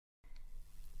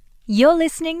You're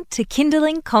listening to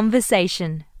Kindling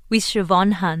Conversation with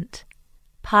Siobhan Hunt,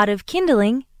 part of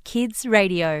Kindling Kids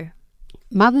Radio.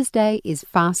 Mother's Day is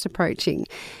fast approaching,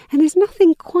 and there's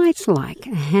nothing quite like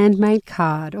a handmade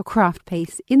card or craft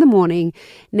piece in the morning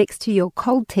next to your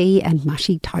cold tea and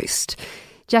mushy toast.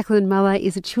 Jacqueline Muller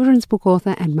is a children's book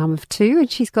author and mum of two, and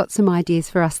she's got some ideas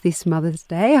for us this Mother's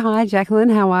Day. Hi, Jacqueline,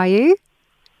 how are you?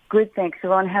 Good, thanks,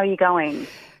 Siobhan. How are you going?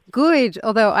 Good,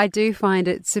 although I do find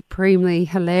it supremely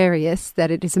hilarious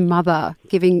that it is a mother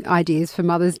giving ideas for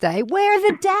Mother's Day. Where are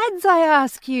the dads, I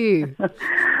ask you?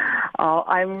 Oh,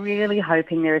 I'm really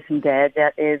hoping there are some dads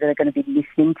out there that are going to be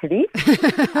listening to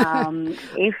this.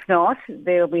 If not,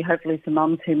 there'll be hopefully some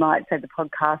mums who might save the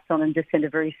podcast on and just send a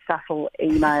very subtle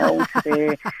email to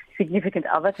their significant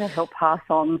other to help pass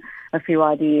on a few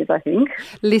ideas, I think.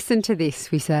 Listen to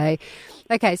this, we say.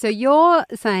 Okay, so you're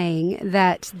saying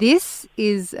that this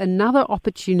is another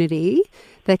opportunity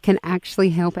that can actually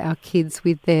help our kids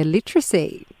with their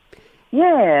literacy.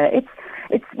 Yeah, it's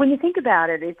when you think about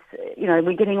it, it's, you know,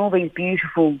 we're getting all these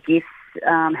beautiful gifts,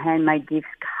 handmade gifts,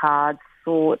 cards,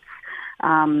 thoughts,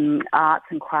 arts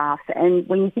and crafts. And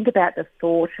when you think about the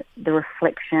thought, the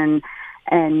reflection,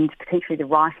 and potentially the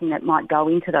writing that might go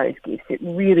into those gifts, it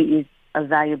really is a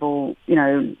valuable, you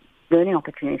know, learning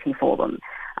opportunity for them.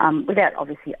 Without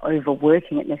obviously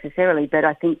overworking it necessarily, but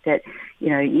I think that, you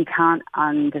know, you can't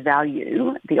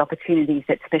undervalue the opportunities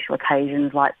that special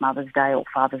occasions like Mother's Day or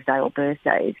Father's Day or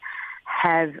birthdays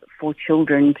have for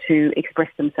children to express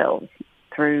themselves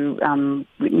through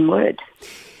written words.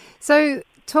 So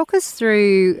talk us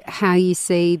through how you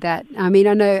see that. I mean,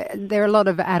 I know there are a lot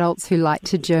of adults who like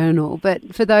to journal,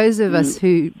 but for those of us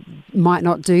who might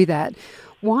not do that,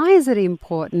 why is it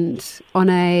important on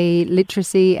a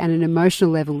literacy and an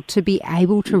emotional level to be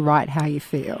able to write how you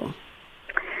feel?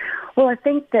 Well, I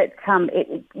think that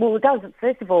it does.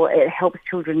 First of all, it helps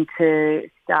children to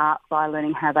start by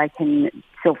learning how they can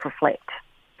self-reflect.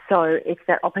 So it's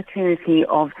that opportunity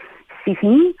of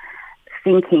sitting,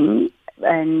 thinking,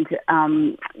 and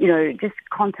you know, just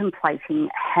contemplating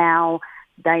how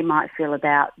they might feel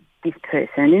about this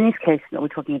person. In this case, we're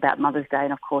talking about Mother's Day,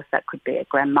 and of course that could be a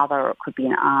grandmother or it could be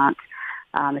an aunt,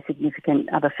 a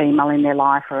significant other female in their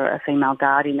life or a female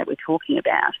guardian that we're talking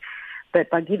about. But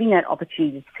by giving that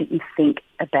opportunity to sit and think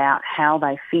about how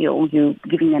they feel, you're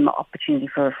giving them an opportunity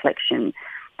for reflection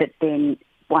that then,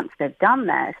 once they've done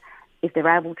that, if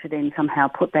they're able to then somehow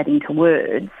put that into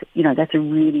words, you know, that's a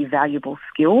really valuable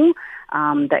skill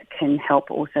that can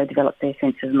help also develop their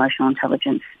sense of emotional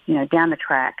intelligence, you know, down the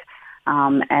track.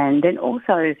 And then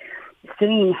also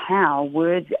seeing how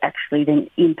words actually then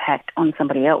impact on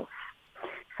somebody else.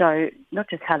 So not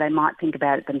just how they might think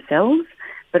about it themselves,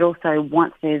 but also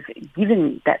once they've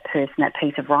given that person that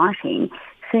piece of writing,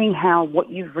 seeing how what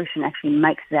you've written actually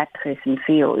makes that person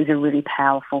feel is a really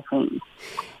powerful thing.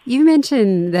 You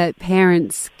mentioned that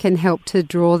parents can help to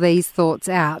draw these thoughts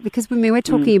out because when we're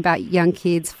talking about young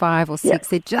kids, 5 or 6,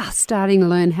 they're just starting to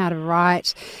learn how to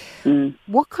write.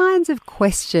 What kinds of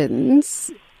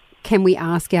questions can we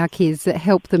ask our kids that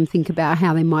help them think about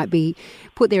how they might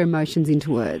put their emotions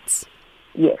into words?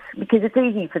 Yes, because it's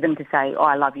easy for them to say, "Oh,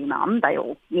 I love you, Mum." They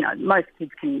all, you know, most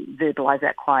kids can verbalise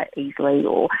that quite easily,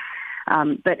 or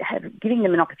but giving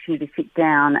them an opportunity to sit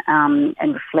down and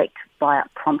reflect by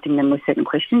prompting them with certain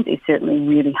questions is certainly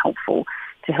really helpful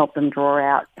to help them draw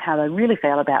out how they really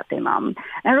feel about their mum.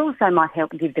 And it also might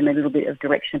help give them a little bit of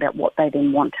direction about what they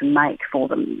then want to make for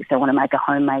them, if they want to make a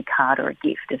homemade card or a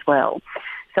gift as well.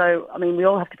 So, I mean, we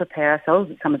all have to prepare ourselves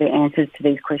that some of the answers to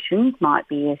these questions might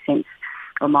be a sense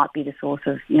or might be the source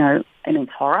of, you know,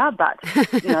 immense horror, but,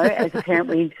 you know, as a parent,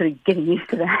 we're sort of getting used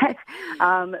to that.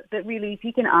 But really, if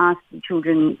you can ask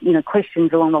children, you know,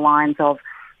 questions along the lines of,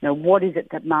 you know, what is it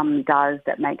that mum does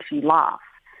that makes you laugh?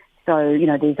 So, you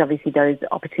know, there's obviously those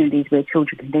opportunities where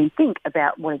children can then think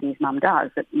about what it is mum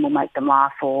does that will make them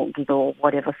laugh or giggle or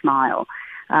whatever, smile.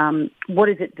 What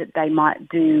is it that they might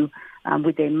do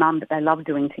with their mum that they love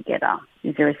doing together?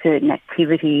 Is there a certain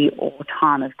activity or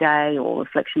time of day or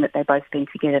reflection that they both spend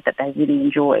together that they really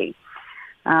enjoy?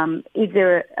 Is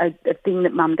there a thing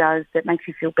that mum does that makes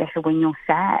you feel better when you're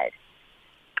sad?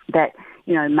 That,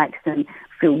 you know, makes them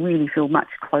feel much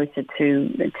closer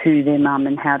to their mum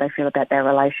and how they feel about their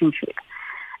relationship.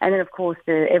 And then, of course,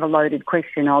 the ever-loaded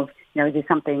question of, you know, is there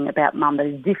something about mum that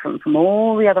is different from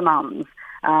all the other mums?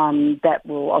 That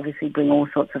will obviously bring all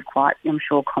sorts of quite, I'm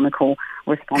sure, comical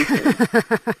responses.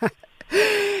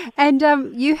 And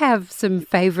you have some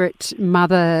favourite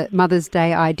Mother's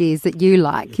Day ideas that you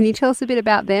like. Can you tell us a bit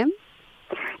about them?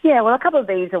 Yeah, well, a couple of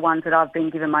these are ones that I've been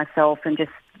given myself and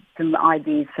just some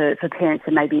ideas for parents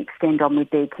to maybe extend on with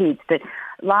their kids. But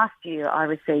last year I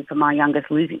received from my youngest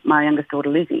daughter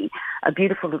Lizzie, a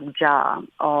beautiful little jar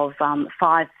of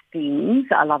 5 things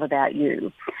I love about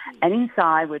you. And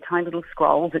inside were tiny little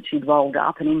scrolls that she'd rolled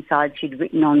up, and inside she'd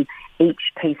written on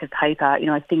each piece of paper, you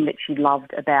know, a thing that she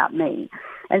loved about me.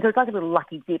 And so it's like a little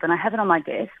lucky dip, and I have it on my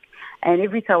desk, and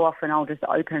every so often I'll just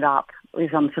open it up as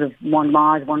I'm sort of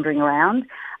wandering around,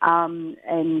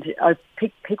 and I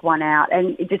pick one out,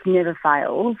 and it just never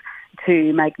fails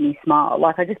to make me smile.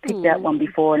 Like, I just picked out one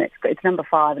before, and it's number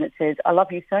 5, and it says, "I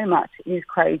love you so much. It is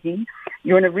crazy.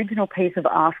 You're an original piece of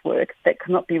artwork that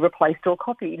cannot be replaced or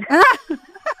copied."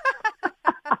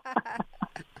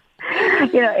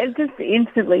 You know, it just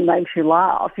instantly makes you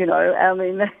laugh, you know. I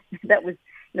mean, that was,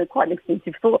 you know, quite an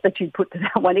expensive thought that you'd put to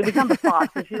that one. It was number 5,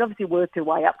 so she's obviously worked her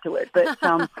way up to it. But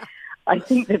I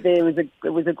think that it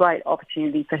was a great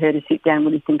opportunity for her to sit down and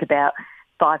really think about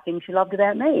 5 things she loved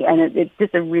about me, and it's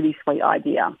just a really sweet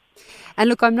idea. And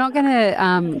look, I'm not going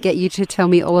to get you to tell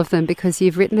me all of them, because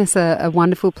you've written us a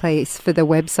wonderful piece for the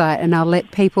website, and I'll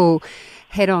let people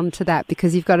head on to that,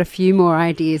 because you've got a few more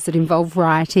ideas that involve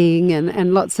writing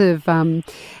and lots of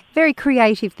very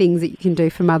creative things that you can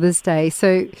do for Mother's Day.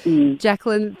 So,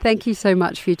 Jacqueline, thank you so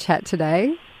much for your chat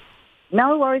today.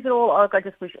 No worries at all. I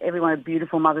just wish everyone a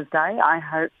beautiful Mother's Day. I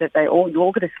hope that you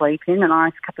all get to sleep in, a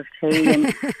nice cup of tea,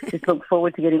 and just look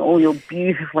forward to getting all your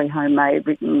beautifully homemade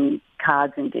written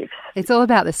cards and gifts. It's all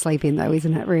about the sleep in, though,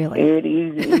 isn't it, really? It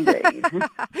is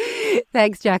indeed.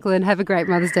 Thanks, Jacqueline. Have a great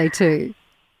Mother's Day too.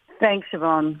 Thanks,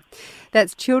 Siobhan.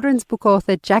 That's children's book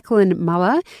author Jacqueline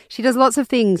Muller. She does lots of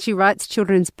things. She writes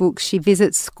children's books. She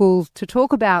visits schools to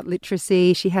talk about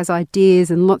literacy. She has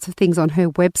ideas and lots of things on her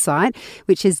website,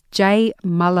 which is J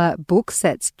Muller Books.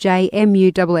 That's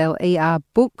JMULLER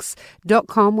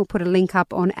books.com. We'll put a link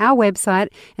up on our website.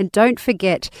 And don't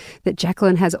forget that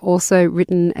Jacqueline has also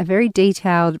written a very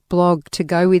detailed blog to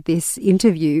go with this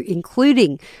interview,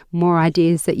 including more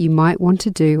ideas that you might want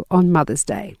to do on Mother's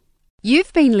Day.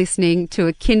 You've been listening to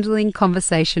a Kindling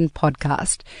Conversation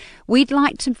podcast. We'd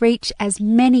like to reach as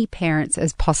many parents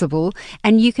as possible,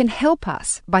 and you can help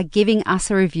us by giving us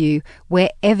a review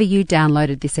wherever you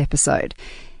downloaded this episode.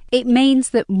 It means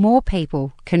that more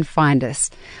people can find us.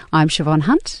 I'm Siobhan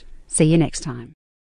Hunt. See you next time.